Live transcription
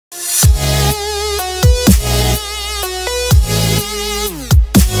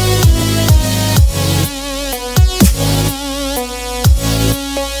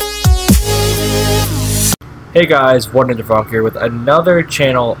Hey guys, WonderFunk here with another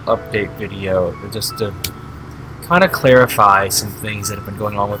channel update video, just to kind of clarify some things that have been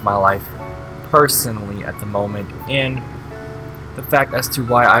going on with my life personally at the moment, and the fact as to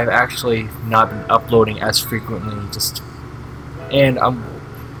why I've actually not been uploading as frequently. This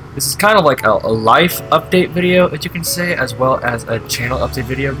is kind of like a life update video, as you can say, as well as a channel update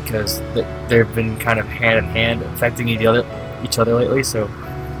video, because they've been kind of hand in hand affecting each other lately. So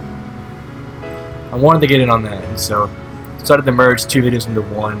I wanted to get in on that, and so decided to merge two videos into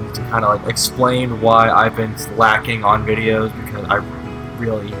one to kind of like explain why I've been lacking on videos, because I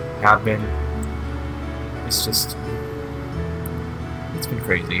really have been. It's been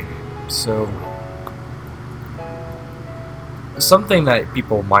crazy. So something that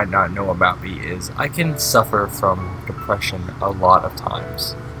people might not know about me is I can suffer from depression a lot of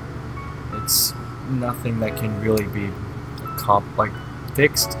times. It's nothing that can really be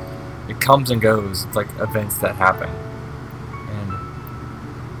fixed. It comes and goes. It's like events that happen. And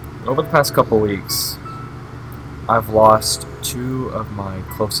over the past couple weeks, I've lost two of my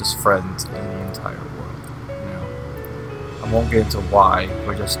closest friends in the entire world. Now, I won't get into why.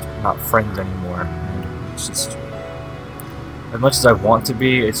 We're just not friends anymore. And it's just, as much as I want to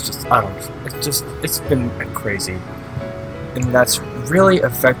be, it's just, I don't know, it's been crazy. And that's really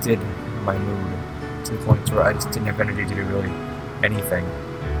affected my mood to the point where I just didn't have energy to do really anything.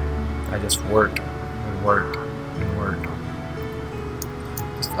 I just worked and worked and worked.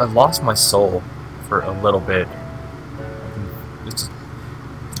 I lost my soul for a little bit. It's just,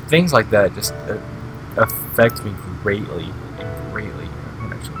 things like that just affect me greatly and greatly. I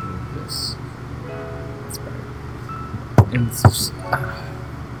can actually move this. It's better. And it's just, I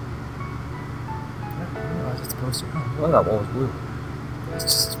was supposed to. Oh, that wall was blue. It's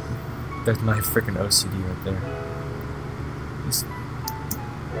just, there's my freaking OCD right there.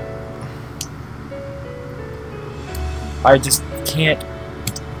 I just can't.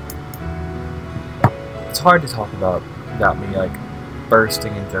 It's hard to talk about without me like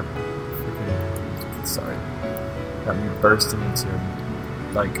bursting into freaking. Sorry. Without me bursting into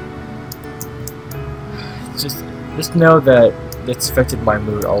like. Just know that it's affected my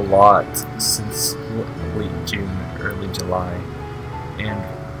mood a lot since late June, early July, and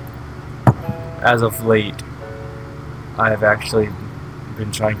as of late, I've actually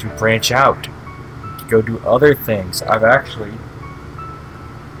been trying to branch out. Go do other things. I've actually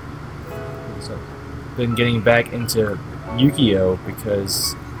been getting back into Yu-Gi-Oh!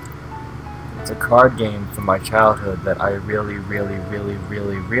 Because it's a card game from my childhood that I really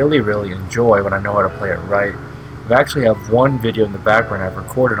enjoy when I know how to play it right. I actually have one video in the background I've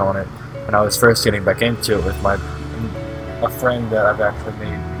recorded on it when I was first getting back into it with a friend that I've actually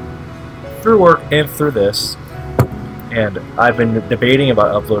made through work and through this, and I've been debating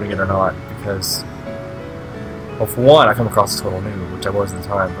about uploading it or not, because well, for one, I come across as total noob, which I was at the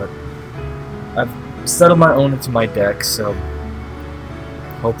time, but I've settled my own into my deck, so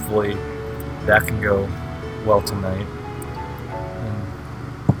hopefully that can go well tonight.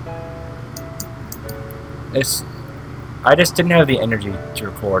 I just didn't have the energy to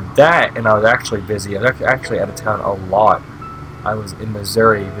record that, and I was actually busy. I was actually out of town a lot. I was in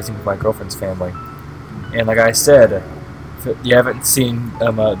Missouri visiting with my girlfriend's family, and like I said, you haven't seen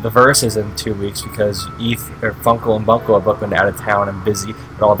the Verses in 2 weeks because Funkle and Bunkle have both been out of town and busy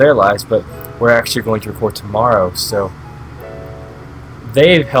with all their lives, but we're actually going to record tomorrow, so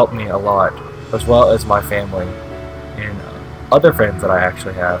they've helped me a lot, as well as my family and other friends that I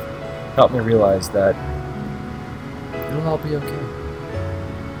actually have, helped me realize that it'll all be okay.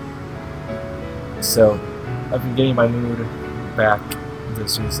 So I've been getting my mood back into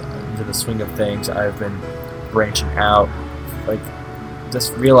the swing of things. I've been branching out, like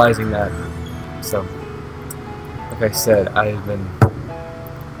just realizing that. So like I said, I've been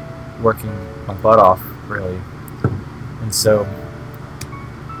working my butt off, really, and so,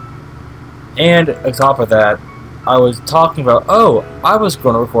 and on top of that, I was talking about, oh, I was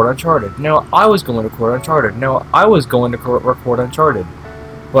going to record Uncharted. No, I was going to record Uncharted. No, I was going to record Uncharted.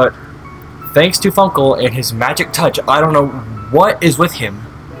 But thanks to Funkle and his magic touch, I don't know what is with him,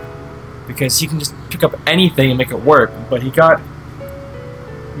 because he can just pick up anything and make it work. But I got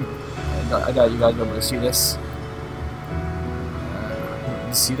you guys able to see this.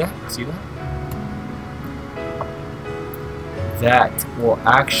 See that? See that? That will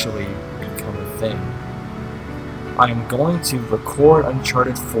actually become a thing. I am going to record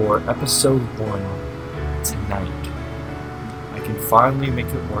Uncharted 4 Episode 1 tonight. I can finally make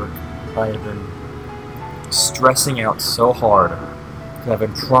it work. I have been stressing out so hard, because I've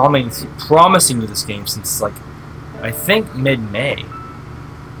been promising you this game since, like, I think mid-May.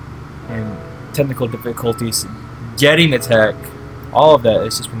 And technical difficulties, getting the tech, all of that.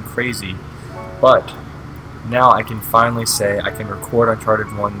 It's just been crazy. But now I can finally say I can record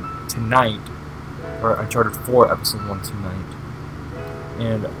Uncharted 1 tonight, or Uncharted 4 Episode 1 tonight.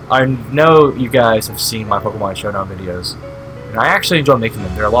 And I know you guys have seen my Pokemon Showdown videos, and I actually enjoy making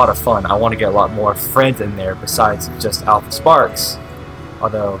them. They're a lot of fun. I want to get a lot more friends in there besides just Alpha Sparks,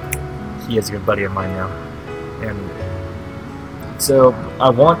 although he is a good buddy of mine now. And so I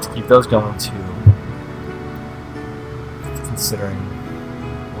want to keep those going too, considering,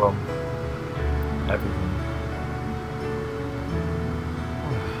 well, everything.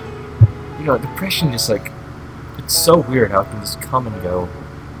 You know, depression is like, it's so weird how it can just come and go.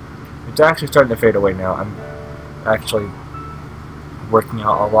 It's actually starting to fade away now. I'm actually working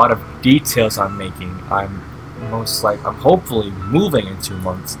out a lot of details I'm making. I'm hopefully moving in 2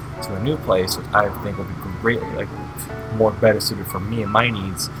 months to a new place, which I think will be greatly, like, more better suited for me and my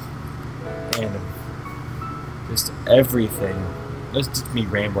needs. And just everything. It's just me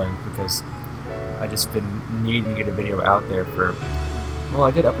rambling because I just been needing to get a video out there for, well,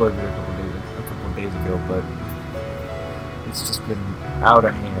 I did upload a video a couple of days ago, but it's just been out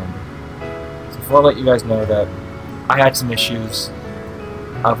of hand. So before I let you guys know that I had some issues,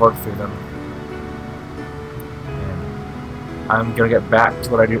 I've worked through them, and I'm gonna get back to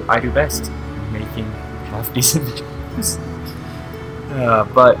what I do best, making half-decent videos.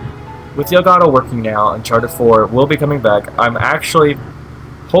 But with Elgato working now, Uncharted 4 will be coming back. I'm actually,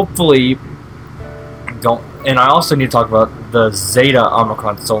 hopefully, and I also need to talk about the Zeta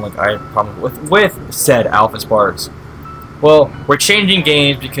Omicron Soul Link I had a problem with said Alpha Sparks. Well, we're changing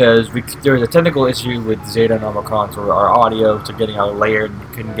games because there was a technical issue with Zeta and Omicron, so our audio to getting out layered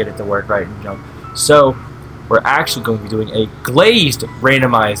and couldn't get it to work right and jump. So we're actually going to be doing a glazed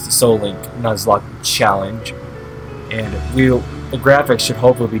randomized Soul Link Nuzlocke challenge, and the graphics should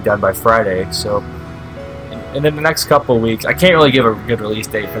hopefully be done by Friday. So, and in the next couple of weeks, I can't really give a good release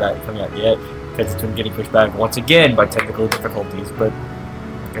date for that coming out yet because it's been getting pushed back once again by technical difficulties. But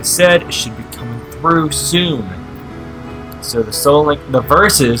like I said, it should be coming through soon. So the Soul Link, the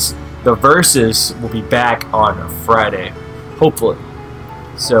verses will be back on Friday, hopefully.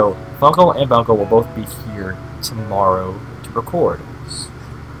 So Funko and Bunko will both be here tomorrow to record.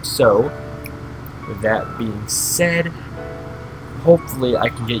 So with that being said, hopefully I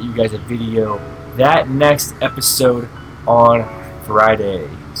can get you guys a video that next episode on Friday.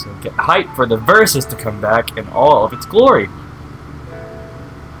 So get hyped for the verses to come back in all of its glory.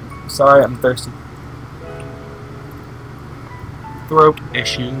 Sorry, I'm thirsty. Throat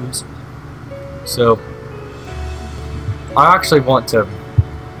issues. So I'm actually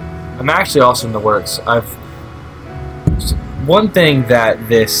also in the works. One thing that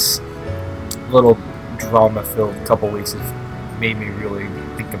this little drama-filled couple weeks has made me really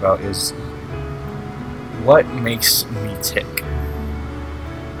think about is what makes me tick.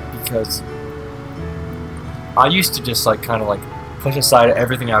 Because I used to just kind of push aside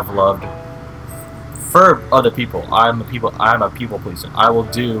everything I've loved for other people. I'm a people pleaser. I will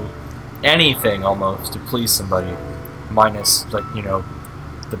do anything almost to please somebody, minus the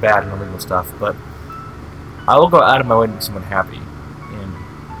bad and illegal stuff. But I will go out of my way to make someone happy, and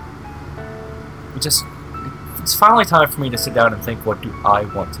it's finally time for me to sit down and think, what do I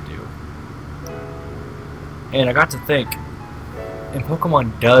want to do? And I got to think, and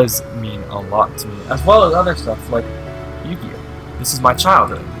Pokemon does mean a lot to me, as well as other stuff like Yu-Gi-Oh! This is my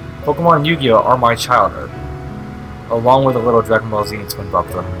childhood. Pokemon and Yu-Gi-Oh! Are my childhood, along with a little Dragon Ball Z and Twin Bop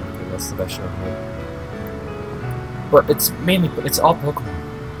Tournament. That's the best show ever. But it's all Pokemon.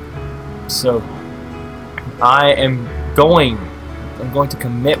 So I'm going to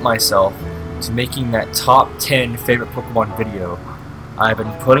commit myself to making that top 10 favorite Pokemon video. I've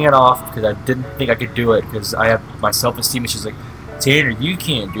been putting it off because I didn't think I could do it because I have my self-esteem issues. Like, Tanner, you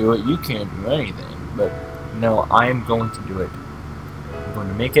can't do it. You can't do anything. But no, I am going to do it. I'm going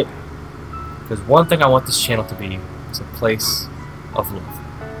to make it, because one thing I want this channel to be is a place of love.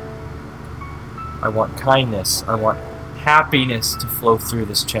 I want kindness. I want happiness to flow through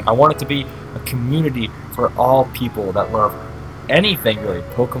this channel. I want it to be a community for all people that love anything really.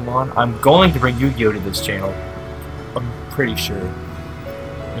 Pokemon. I'm going to bring Yu-Gi-Oh! To this channel. I'm pretty sure.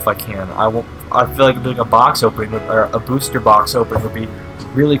 If I can. I feel like doing a box opening, or a booster box opening would be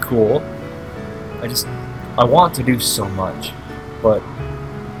really cool. I want to do so much. But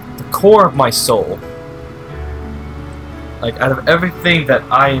the core of my soul, out of everything that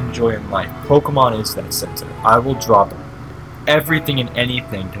I enjoy in life, Pokemon is that center. I will drop everything and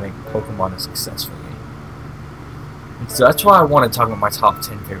anything to make Pokemon a success for me. And so that's why I want to talk about my top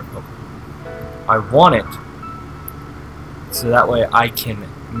 10 favorite Pokemon. I want it so that way I can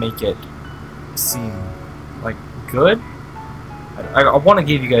make it seem like good. I want to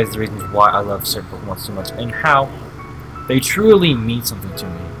give you guys the reasons why I love certain Pokemon so much and how they truly mean something to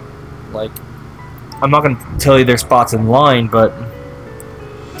me. Like, I'm not going to tell you their spots in line, but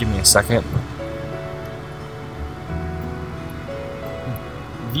give me a second.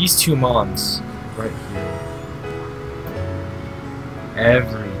 These two mons right here,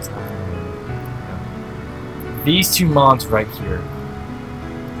 every time, these two mons right here,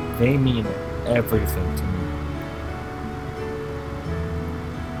 they mean everything to me.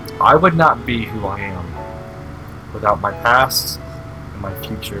 I would not be who I am without my past and my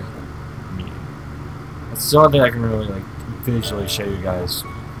future me. That's the only thing I can really like visually show you guys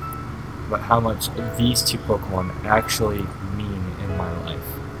about how much these two Pokemon actually mean in my life.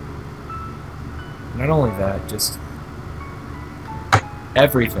 Not only that, just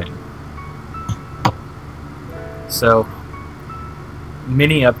everything. So,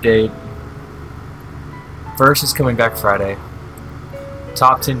 mini update. First is coming back Friday.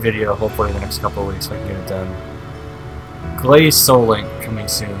 Top 10 video, hopefully in the next couple of weeks so I can get it done. Glazed Soul Link coming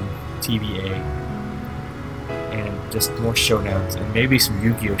soon, TBA. And just more showdowns, and maybe some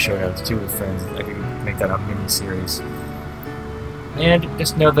Yu-Gi-Oh! Showdowns too with friends. I could make that a mini-series. And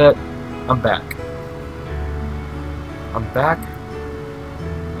just know that I'm back. I'm back,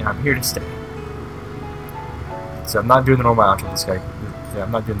 and I'm here to stay. So I'm not doing the normal outro this guy. Yeah,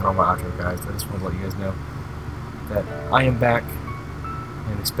 I'm not doing the normal outro, guys. I just want to let you guys know that I am back,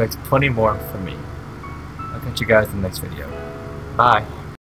 and expect plenty more from me. I'll catch you guys in the next video. Bye.